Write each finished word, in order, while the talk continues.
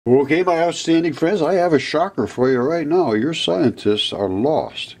Okay, my outstanding friends, I have a shocker for you right now. Your scientists are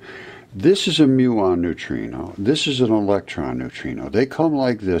lost. This is a muon neutrino. This is an electron neutrino. They come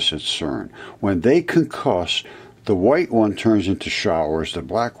like this at CERN. When they concuss, the white one turns into showers, the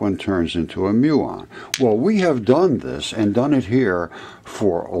black one turns into a muon. Well, we have done this and done it here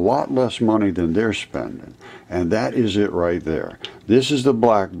for a lot less money than they're spending. And that is it right there. This is the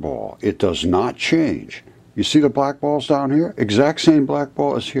black ball. It does not change. You see the black balls down here? Exact same black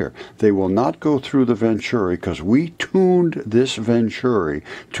ball as here. They will not go through the venturi because we tuned this venturi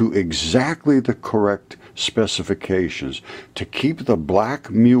to exactly the correct specifications to keep the black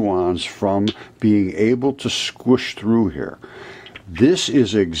muons from being able to squish through here. This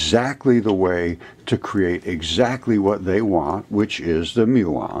is exactly the way to create exactly what they want, which is the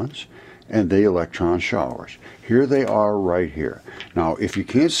muons and the electron showers. Here they are right here. Now, if you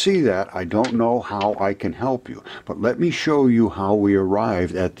can't see that, I don't know how I can help you. But let me show you how we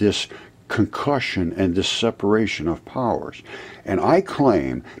arrived at this concussion and this separation of powers. And I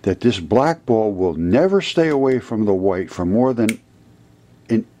claim that this black ball will never stay away from the white for more than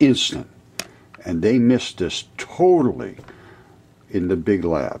an instant. And they missed this totally in the big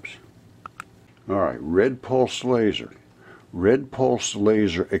labs. All right, red pulse laser. Red pulse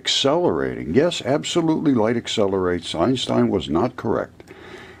laser accelerating. Yes, absolutely, light accelerates. Einstein was not correct.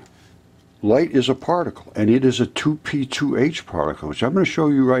 Light is a particle, and it is a 2p2h particle, which I'm going to show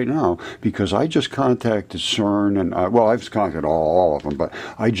you right now because I just contacted CERN, and well, I've contacted all of them, but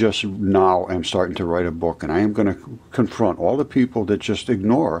I just now am starting to write a book, and I am going to confront all the people that just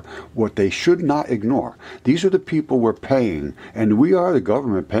ignore what they should not ignore. These are the people we're paying, and we are the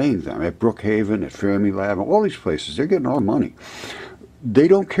government paying them at Brookhaven, at Fermilab, and all these places. They're getting our money. They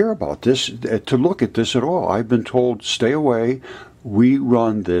don't care about this, to look at this at all. I've been told, stay away. We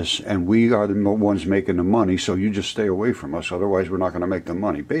run this, and we are the ones making the money, so you just stay away from us, otherwise we're not going to make the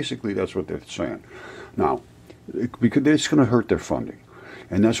money. Basically, that's what they're saying. Now, because it's going to hurt their funding,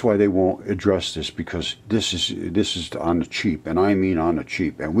 and that's why they won't address this, because this is on the cheap, and I mean on the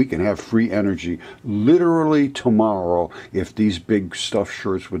cheap, and we can have free energy literally tomorrow if these big stuffed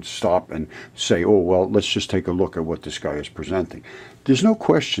shirts would stop and say, oh, well, let's just take a look at what this guy is presenting. There's no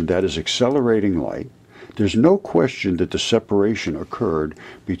question that is accelerating light. There's no question that the separation occurred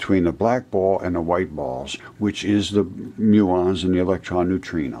between the black ball and the white balls, which is the muons and the electron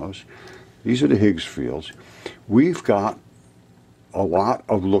neutrinos. These are the Higgs fields. We've got a lot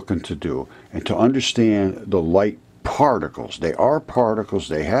of looking to do, and to understand the light particles. They are particles,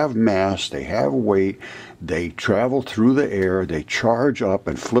 they have mass, they have weight, they travel through the air, they charge up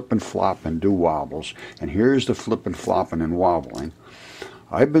and flip and flop and do wobbles. And here's the flip and flopping and wobbling.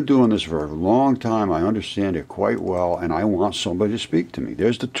 I've been doing this for a long time. I understand it quite well, and I want somebody to speak to me.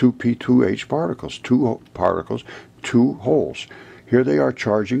 There's the 2p2h particles, two particles, two holes. Here they are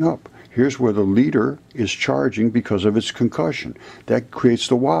charging up. Here's where the leader is charging because of its concussion. That creates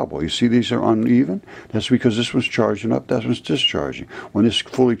the wobble. You see these are uneven? That's because this one's charging up, that one's discharging. When this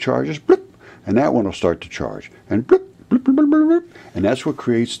fully charges, blip, and that one will start to charge. And blip, blip, blip, blip, blip, blip. And that's what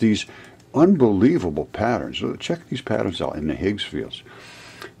creates these unbelievable patterns. So check these patterns out in the Higgs fields.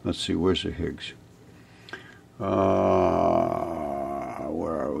 Let's see, where's the Higgs? Where are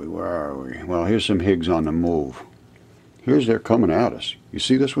we? Well, here's some Higgs on the move. Here's they're coming at us. You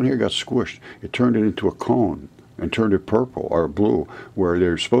see this one here got squished. It turned it into a cone and turned it purple or blue where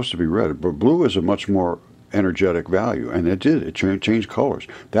they're supposed to be red. But blue is a much more energetic value, and it did. It changed colors.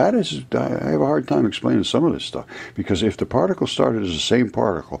 That is, I have a hard time explaining some of this stuff, because if the particle started as the same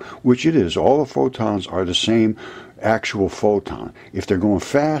particle, which it is, all the photons are the same actual photon. If they're going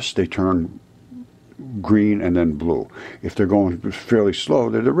fast, they turn green and then blue. If they're going fairly slow,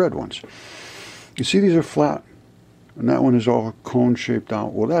 they're the red ones. You see these are flat, and that one is all cone-shaped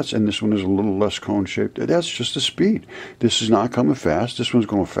out. Well, and this one is a little less cone-shaped. That's just the speed. This is not coming fast. This one's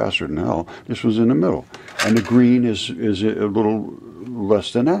going faster than hell. This one's in the middle. And the green is a little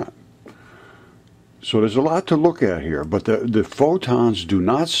less than that. So there's a lot to look at here, but the photons do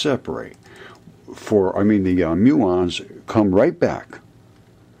not separate. The muons come right back.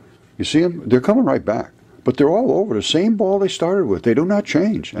 You see them? They're coming right back. But they're all over the same ball they started with. They do not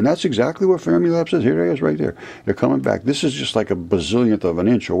change. And that's exactly what Fermilab says. Here it is right there. They're coming back. This is just like a bazillionth of an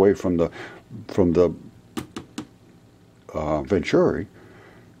inch away from the venturi.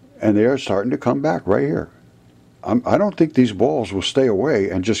 And they are starting to come back right here. I don't think these balls will stay away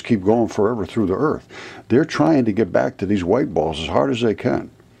and just keep going forever through the Earth. They're trying to get back to these white balls as hard as they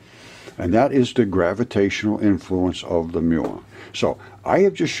can. And that is the gravitational influence of the muon. So I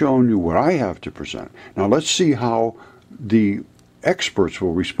have just shown you what I have to present. Now let's see how the experts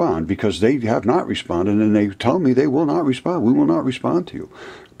will respond, because they have not responded, and they tell me they will not respond. We will not respond to you.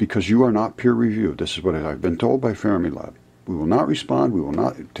 because you are not peer-reviewed. This is what I've been told by Fermilab. We will not respond. We will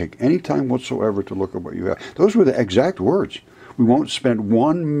not take any time whatsoever to look at what you have. Those were the exact words. We won't spend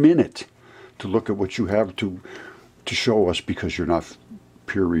 1 minute to look at what you have to show us because you're not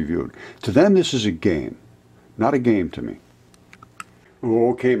peer-reviewed. To them, this is a game, not a game to me.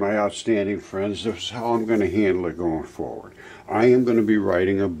 Okay, my outstanding friends, this is how I'm going to handle it going forward. I am going to be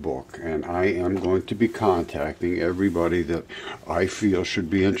writing a book, and I am going to be contacting everybody that I feel should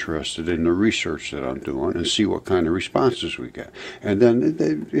be interested in the research that I'm doing and see what kind of responses we get. And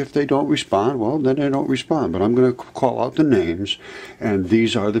then if they don't respond, well, then they don't respond. But I'm going to call out the names, and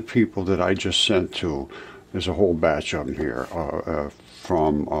these are the people that I just sent to. There's a whole batch of them here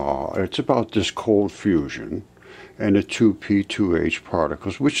it's about this cold fusion and the 2p2h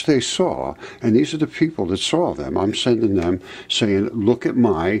particles, which they saw, and these are the people that saw them. I'm sending them saying, look at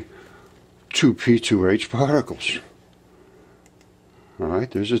my 2p2h particles. All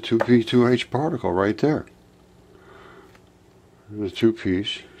right, there's a 2p2h particle right there. The 2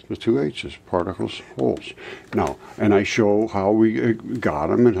 p's, the 2 h's, particles, holes. Now, and I show how we got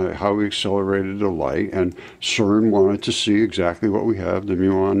them and how we accelerated the light, and CERN wanted to see exactly what we have, the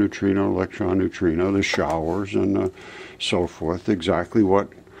muon, neutrino, electron, neutrino, the showers, and so forth, exactly what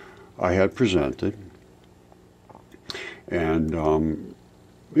I had presented. And,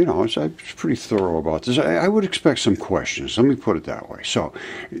 you know, I was pretty thorough about this. I would expect some questions. Let me put it that way. So,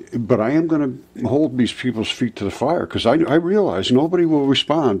 but I am going to hold these people's feet to the fire because I realize nobody will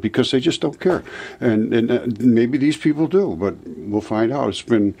respond because they just don't care. And maybe these people do, but we'll find out. It's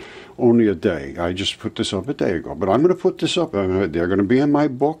been only a day. I just put this up a day ago. But I'm going to put this up. They're going to be in my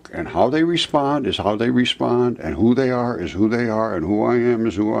book, and how they respond is how they respond, and who they are is who they are, and who I am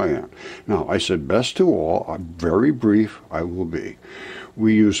is who I am. Now, I said best to all. I'm very brief. I will be.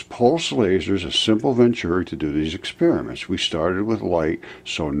 We use pulse lasers, a simple venturi, to do these experiments. We started with light,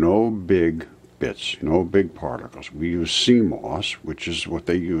 so no big bits, no big particles. We use CMOS, which is what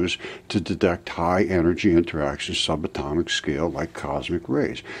they use to detect high energy interactions, subatomic scale, like cosmic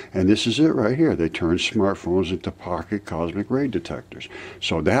rays. And this is it right here. They turn smartphones into pocket cosmic ray detectors.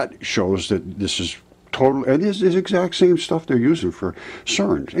 So that shows that this is total, and this is exact same stuff they're using for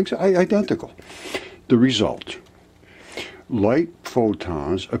CERN, identical. The result. Light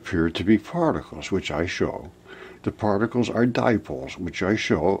photons appear to be particles, which I show. The particles are dipoles, which I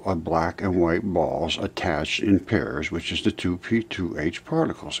show are black and white balls attached in pairs, which is the 2p2h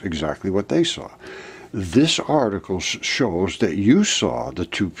particles, exactly what they saw. This article shows that you saw the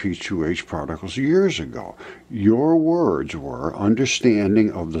 2p2h particles years ago. Your words were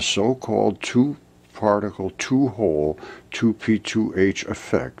understanding of the so-called two-particle, two-hole 2p2h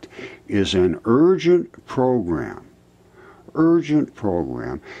effect is an urgent program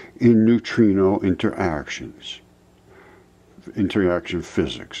in neutrino interaction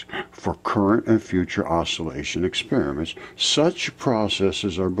physics for current and future oscillation experiments. Such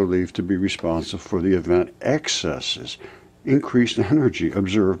processes are believed to be responsible for the event excesses, increased energy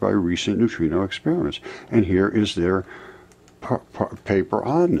observed by recent neutrino experiments. And here is their paper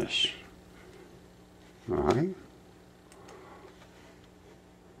on this. All right.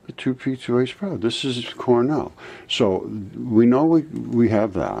 The 2p2h product. This is Cornell. So we know we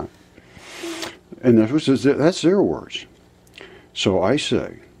have that. And that's their words. So I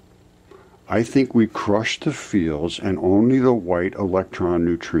say, I think we crushed the fields and only the white electron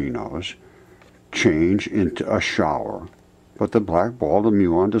neutrinos change into a shower. But the black ball, the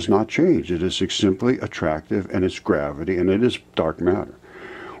muon, does not change. It is simply attractive, and its gravity, and it is dark matter.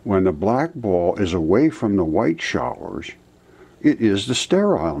 When the black ball is away from the white showers, it is the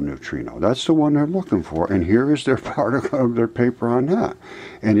sterile neutrino. That's the one they're looking for. And here is their particle of their paper on that.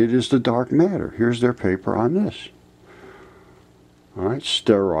 And it is the dark matter. Here's their paper on this. All right,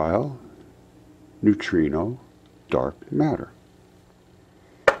 sterile neutrino, dark matter.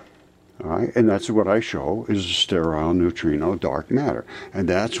 All right, and that's what I show is a sterile neutrino, dark matter. And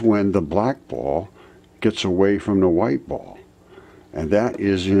that's when the black ball gets away from the white ball. And that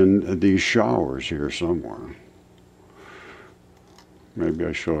is in these showers here somewhere. Maybe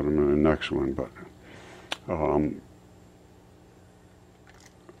I showed them in the next one, but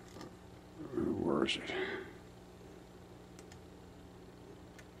where is it?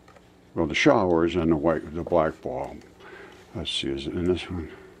 Well, the showers and the black ball. Let's see, is it in this one?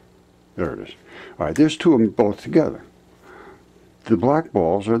 There it is. All right, there's two of them both together. The black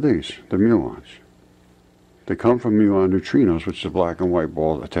balls are these, the muons. They come from muon neutrinos, which is the black and white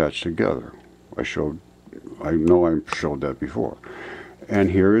balls attached together. I know I showed that before.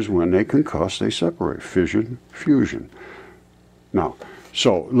 And here is when they concuss, they separate, fission, fusion. Now,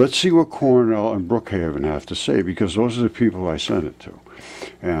 so let's see what Cornell and Brookhaven have to say, because those are the people I sent it to.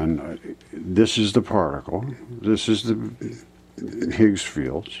 And this is the particle. This is the Higgs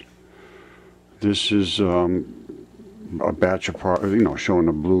fields. This is a batch of particles, showing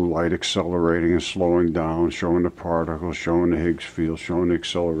the blue light accelerating and slowing down, showing the particles, showing the Higgs field, showing the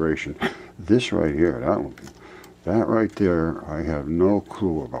acceleration. This right here, that right there, I have no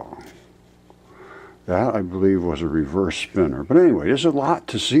clue about. That, I believe, was a reverse spinner. But anyway, there's a lot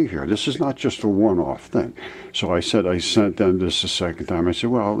to see here. This is not just a one-off thing. So I sent them this a second time. I said,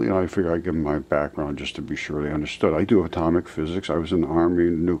 well, I figure I'd give them my background just to be sure they understood. I do atomic physics. I was in the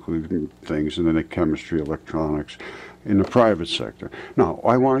Army, nuclear things, and then in chemistry, electronics, in the private sector. Now,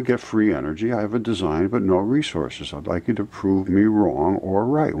 I want to get free energy. I have a design, but no resources. I'd like you to prove me wrong or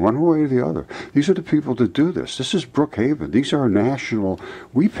right, one way or the other. These are the people that do this. This is Brookhaven. These are national.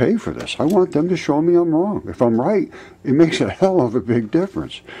 We pay for this. I want them to show me I'm wrong. If I'm right, it makes a hell of a big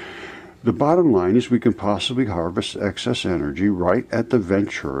difference. The bottom line is we can possibly harvest excess energy right at the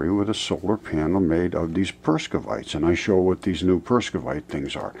Venturi with a solar panel made of these Perscovites. And I show what these new Perscovite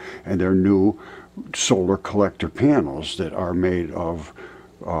things are. And they're new solar collector panels that are made of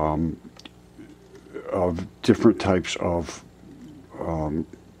different types of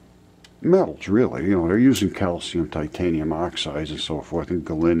metals, really. They're using calcium, titanium oxides and so forth, and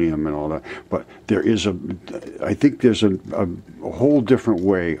gallium and all that. But I think there's a whole different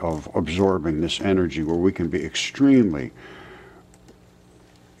way of absorbing this energy where we can be extremely,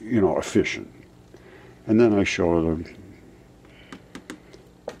 efficient. And then I show the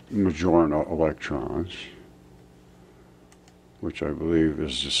Muons electrons, which I believe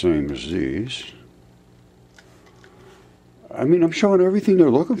is the same as these. I mean, I'm showing everything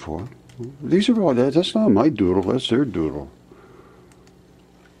they're looking for. These are all, that's not my doodle, that's their doodle.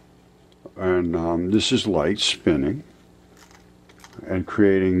 And this is light spinning and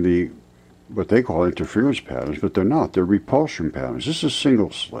creating what they call interference patterns, but they're not. They're repulsion patterns. This is a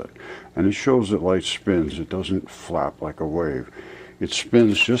single slit, and it shows that light spins. It doesn't flap like a wave. It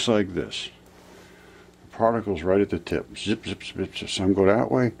spins just like this. The particles right at the tip. Zip, zip, zip, zip. Some go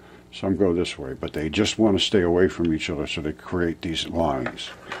that way, some go this way, but they just want to stay away from each other, so they create these lines.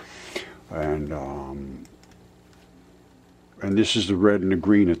 And this is the red and the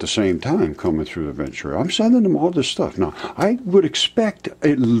green at the same time coming through the Venturi. I'm sending them all this stuff. Now, I would expect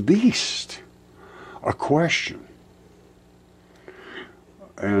at least a question.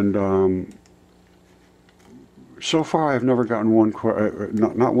 And so far, I've never gotten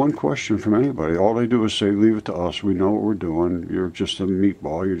not one question from anybody. All they do is say, leave it to us. We know what we're doing. You're just a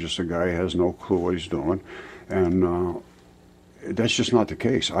meatball. You're just a guy who has no clue what he's doing. And that's just not the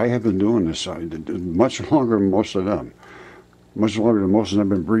case. I have been doing this much longer than most of them. Much longer than most of them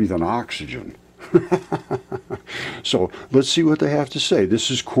have been breathing oxygen. So let's see what they have to say. This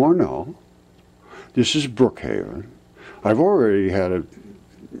is Cornell. This is Brookhaven. I've already had it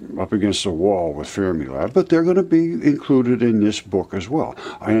up against the wall with Fermilab, but they're going to be included in this book as well.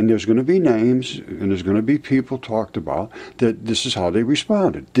 And there's going to be names, and there's going to be people talked about that this is how they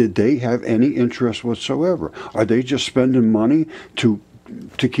responded. Did they have any interest whatsoever? Are they just spending money to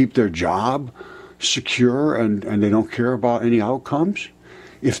keep their job secure and they don't care about any outcomes?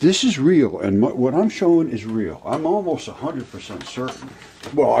 If this is real, and what I'm showing is real, I'm almost 100% certain.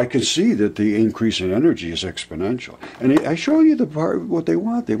 Well, I can see that the increase in energy is exponential. And I show you the part what they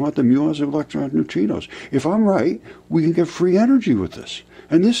want. They want the muons and electron neutrinos. If I'm right, we can get free energy with this.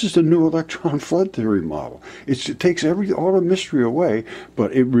 And this is the new electron flood theory model. It takes all the mystery away,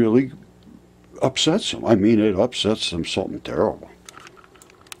 but it really upsets them. I mean, it upsets them something terrible.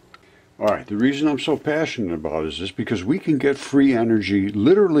 All right, the reason I'm so passionate about it is because we can get free energy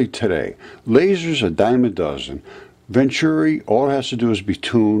literally today. Lasers, a dime a dozen. Venturi, all it has to do is be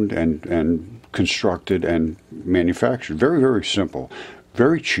tuned and constructed and manufactured. Very, very simple.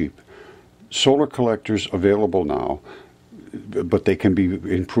 Very cheap. Solar collectors available now, but they can be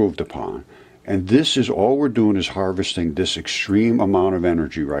improved upon. And this is all we're doing is harvesting this extreme amount of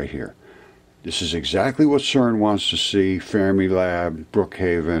energy right here. This is exactly what CERN wants to see, Fermilab,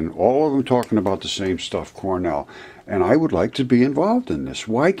 Brookhaven, all of them talking about the same stuff, Cornell. And I would like to be involved in this.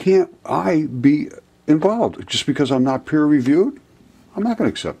 Why can't I be involved? Just because I'm not peer-reviewed? I'm not going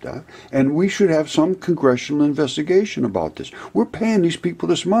to accept that. And we should have some congressional investigation about this. We're paying these people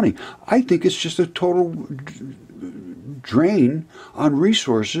this money. I think it's just a total drain on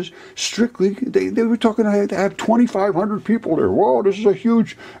resources. Strictly, they were talking to have 2,500 people there. Whoa, this is a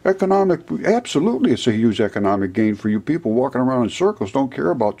huge economic, absolutely it's a huge economic gain for you people walking around in circles, don't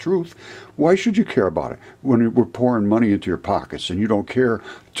care about truth. Why should you care about it when we're pouring money into your pockets and you don't care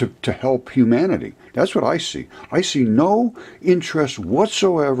to help humanity? That's what I see. I see no interest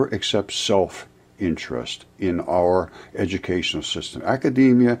whatsoever except self interest in our educational system.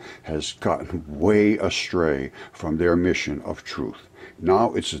 Academia has gotten way astray from their mission of truth.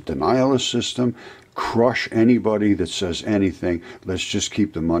 Now it's a denialist system. Crush anybody that says anything. Let's just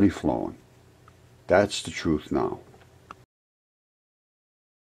keep the money flowing. That's the truth now.